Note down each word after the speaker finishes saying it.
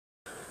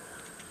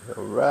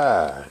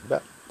Alright,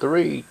 about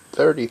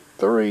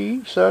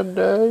 3:33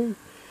 Sunday,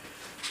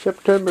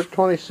 September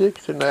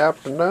 26th in the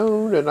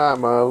afternoon, and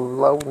I'm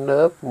loading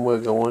up and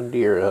we're going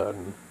deer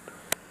hunting.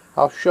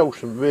 I'll show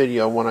some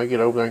video when I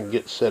get over there and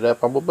get set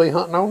up. I'm going to be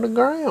hunting on the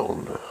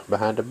ground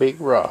behind a big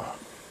rock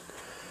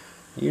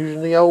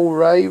using the old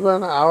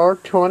Raven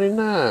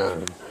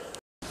R29.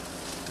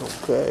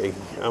 Okay,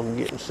 I'm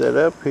getting set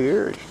up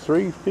here. It's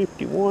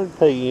 3:51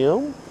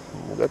 p.m.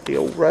 Got the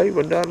old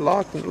Raven done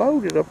locked and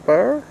loaded up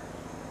there.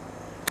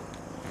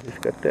 It's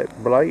got that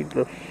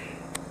bladeless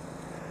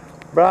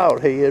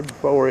broadhead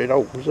before it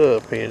opens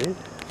up in it.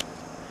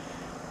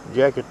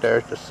 Jacket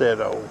there's the set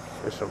on.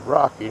 There's some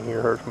rock in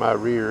here, hurts my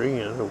rear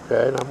end,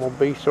 okay? And I'm gonna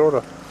be sort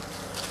of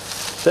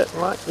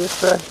sitting like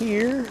this right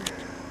here,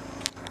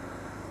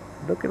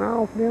 looking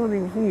off down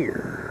in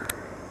here.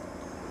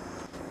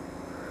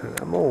 And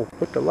I'm gonna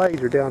put the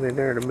laser down in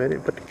there in a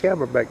minute, put the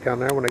camera back down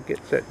there when I get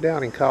set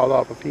down and call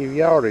off a few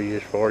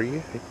yardages for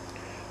you.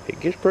 It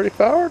gets pretty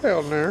far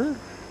down there.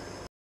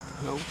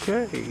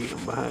 Okay,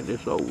 I'm behind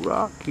this old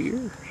rock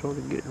here, sort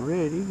of getting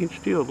ready. It's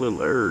still a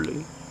little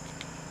early.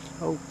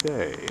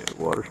 Okay,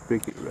 water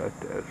spigot right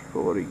there is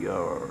 40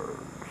 yards.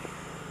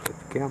 The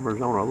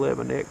camera's on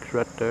 11x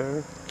right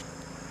there.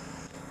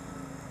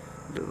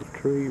 Little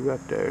tree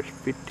right there is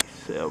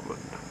 57.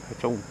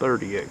 That's on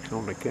 30x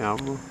on the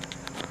camera.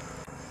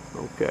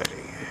 Okay,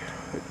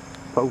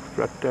 post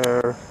right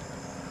there.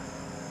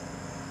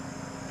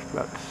 It's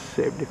about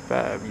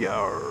 75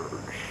 yards.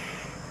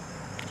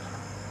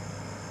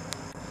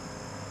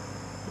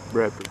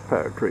 Rapid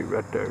power tree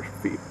right there is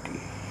 50.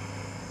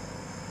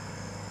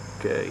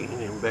 Okay, and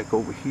then back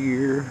over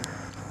here.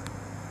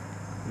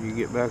 You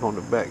get back on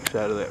the back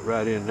side of that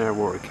right in there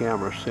where the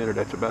camera's centered,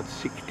 that's about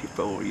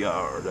 64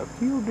 yards. I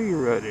killed deer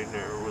right in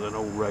there with an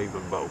old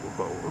Raven bow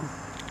before.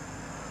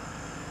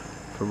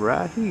 From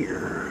right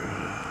here.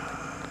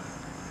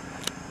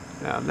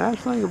 Now, the nice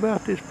thing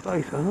about this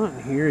place of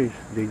hunting here is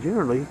they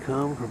generally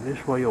come from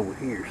this way over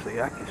here.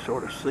 See, I can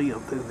sort of see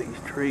them through these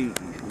trees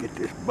and get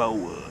this bow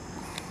up.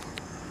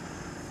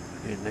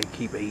 And they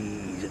keep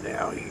easing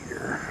out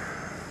here.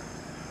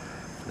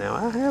 Now,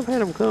 I have had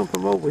them come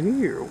from over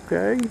here,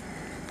 okay?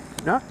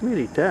 Not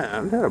many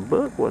times. Had a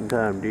buck one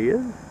time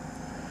did.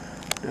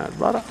 Now, a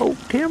lot of oak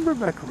timber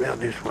back around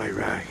this way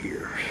right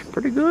here.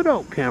 Pretty good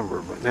oak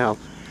timber. But now,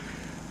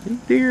 these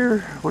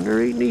deer, when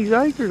they're eating these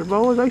acres,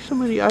 boys, there's so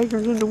many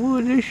acres in the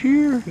woods this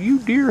year. You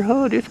deer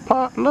hunt, it's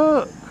pot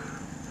luck.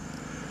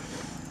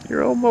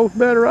 You're almost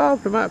better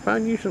off. They might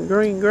find you some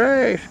green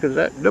grass, because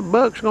the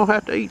buck's going to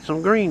have to eat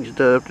some green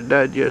stuff to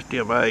digest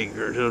them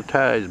acres. It'll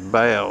tie his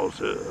bowels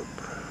up.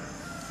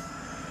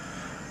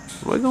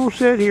 We're going to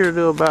sit here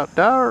till about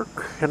dark,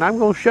 and I'm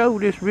going to show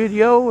this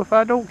video if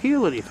I don't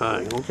kill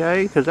anything,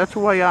 okay? Because that's the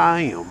way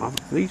I am.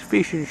 These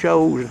fishing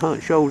shows and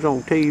hunt shows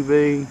on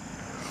TV,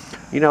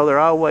 you know, they're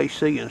always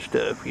seeing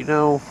stuff, you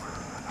know.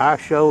 I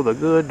show the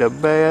good, the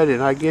bad,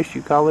 and I guess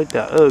you call it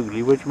the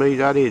ugly, which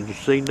means I didn't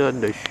see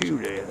nothing to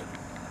shoot at.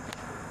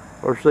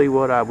 Or see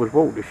what I was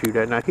wanting to shoot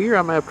at. Now here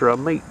I'm after a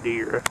meat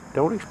deer.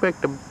 Don't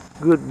expect a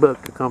good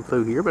buck to come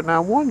through here, but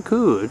now one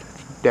could.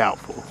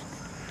 Doubtful.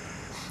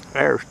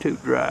 Air's too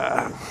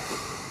dry.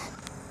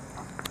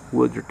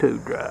 Woods are too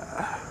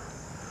dry.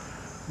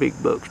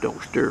 Big bucks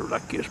don't stir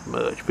like this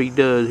much. If he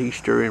does, he's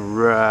stirring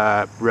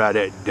right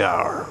at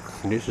dark.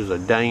 And this is a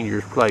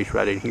dangerous place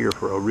right in here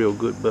for a real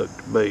good buck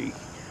to be.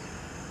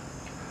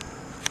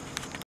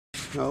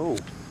 Oh,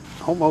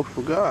 almost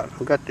forgot.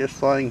 I got this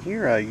thing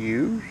here I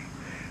use.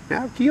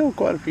 Now, I've killed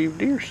quite a few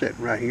deer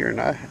sitting right here, and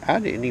I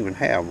didn't even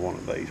have one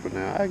of these, but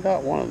now I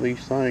got one of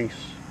these things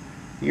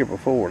year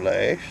before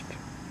last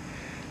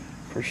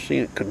for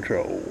scent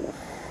control,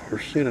 or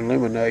scent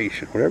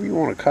elimination, whatever you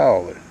want to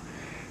call it.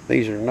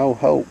 These are no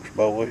hoax,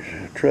 boys,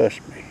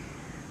 trust me.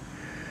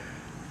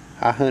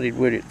 I hunted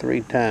with it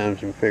 3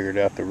 times and figured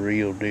out the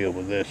real deal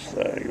with this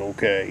thing,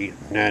 okay?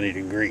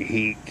 90-degree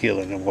heat,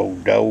 killing them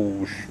old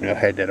does. I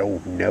had that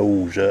old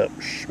nose up,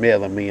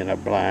 smelling me in a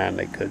blind,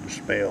 they couldn't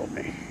smell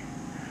me.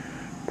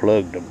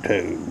 Plugged them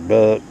too.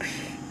 Bucks.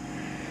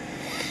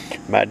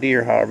 My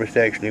deer harvest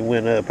actually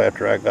went up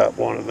after I got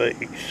one of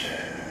these.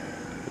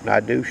 And I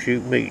do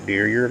shoot meat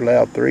deer. You're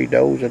allowed 3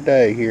 does a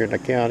day here in the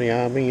county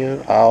I'm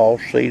in, all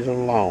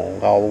season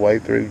long, all the way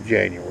through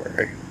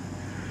January.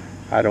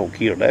 I don't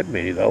kill that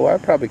many though. I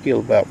probably kill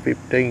about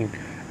 15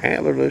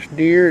 antlerless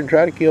deer and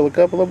try to kill a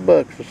couple of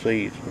bucks a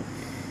season.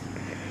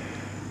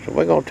 So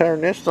we're gonna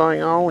turn this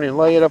thing on and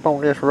lay it up on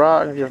this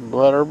rock and just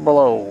let her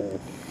blow.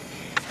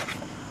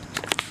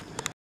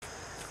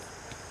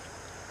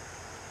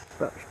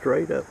 About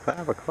straight up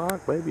 5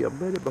 o'clock, maybe a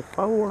minute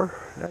before.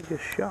 I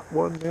just shot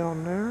one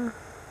down there.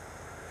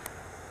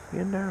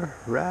 In there,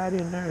 right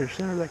in there in the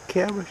center of that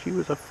camera. She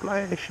was a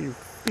flashing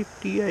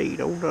 58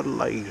 on the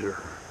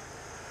laser.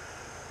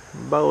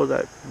 Boy,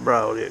 that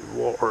broad, it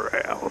wore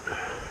out.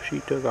 She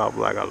took off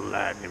like a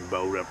lightning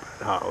bolt up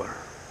that holler.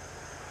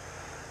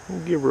 We'll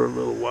give her a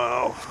little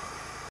while.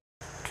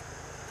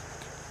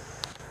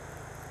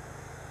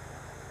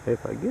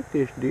 If I get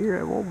this deer,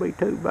 it won't be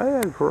too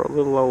bad for a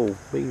little old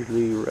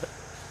measly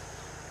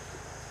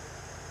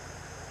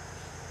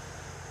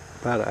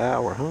about an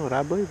hour hunt.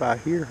 I believe I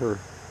hear her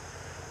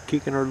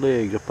kicking her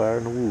legs up there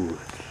in the woods.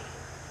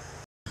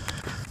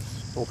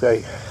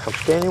 Okay, I'm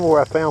standing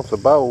where I found the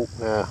boat.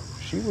 Now,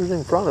 she was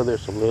in front of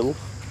this a little.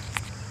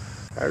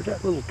 There's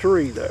that little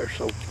tree there,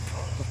 so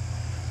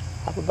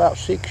I'm about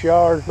 6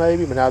 yards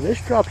maybe, but now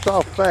this drops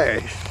off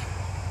fast.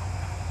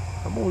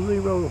 I'm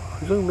gonna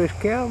zoom this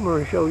camera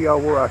and show y'all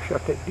where I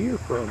shot that deer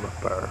from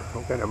up there.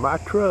 Okay, now my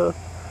truck,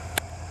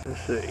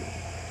 let's see.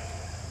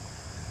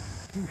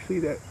 You see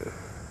that?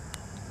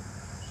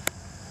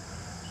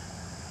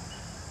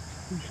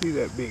 You see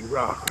that big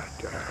rock right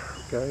there?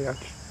 Okay,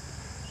 that's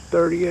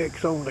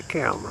 30x on the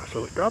camera,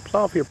 so it drops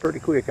off here pretty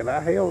quick, and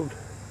I held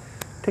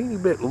a teeny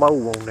bit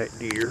low on that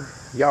deer,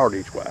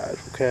 yardage wise.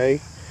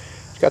 Okay,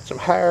 it's got some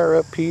hair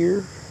up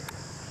here.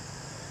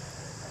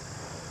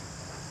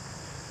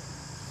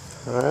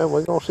 All right,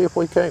 we're gonna see if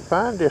we can't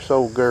find this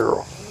old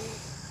girl.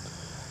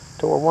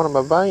 Tore one of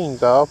my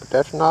veins off, but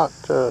that's not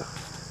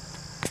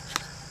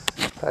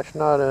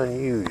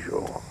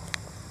unusual.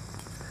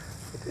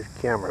 Get this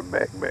camera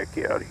back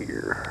out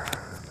here.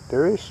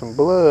 There is some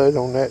blood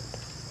on that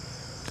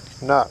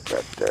knot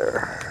right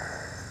there.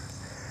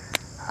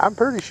 I'm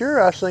pretty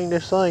sure I seen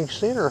this thing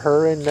center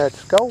her in that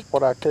scope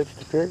when I touched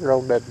the trigger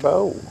on that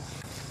bow.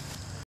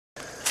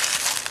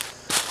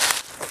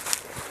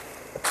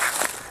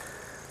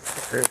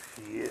 There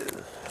she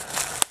is.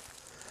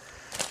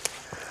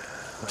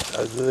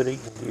 That's a good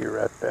eating deer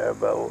right there,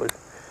 boys.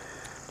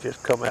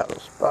 Just come out of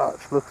the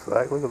spots, looks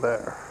like. Look at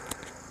there.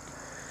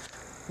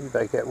 You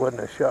think that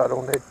wasn't a shot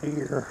on that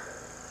deer?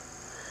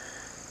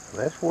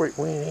 That's where it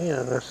went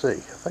in. Let's see. I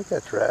think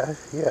that's right.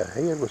 Yeah,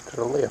 head was to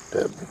the left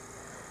of me.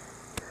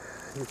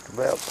 Just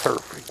about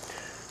perfect.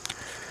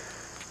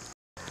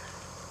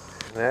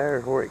 And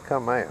there's where it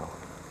come out.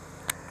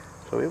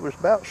 So it was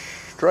about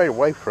straight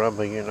away from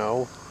me, you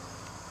know.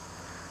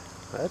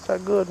 That's a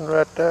good one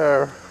right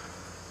there.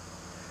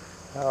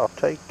 I'll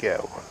take that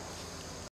one.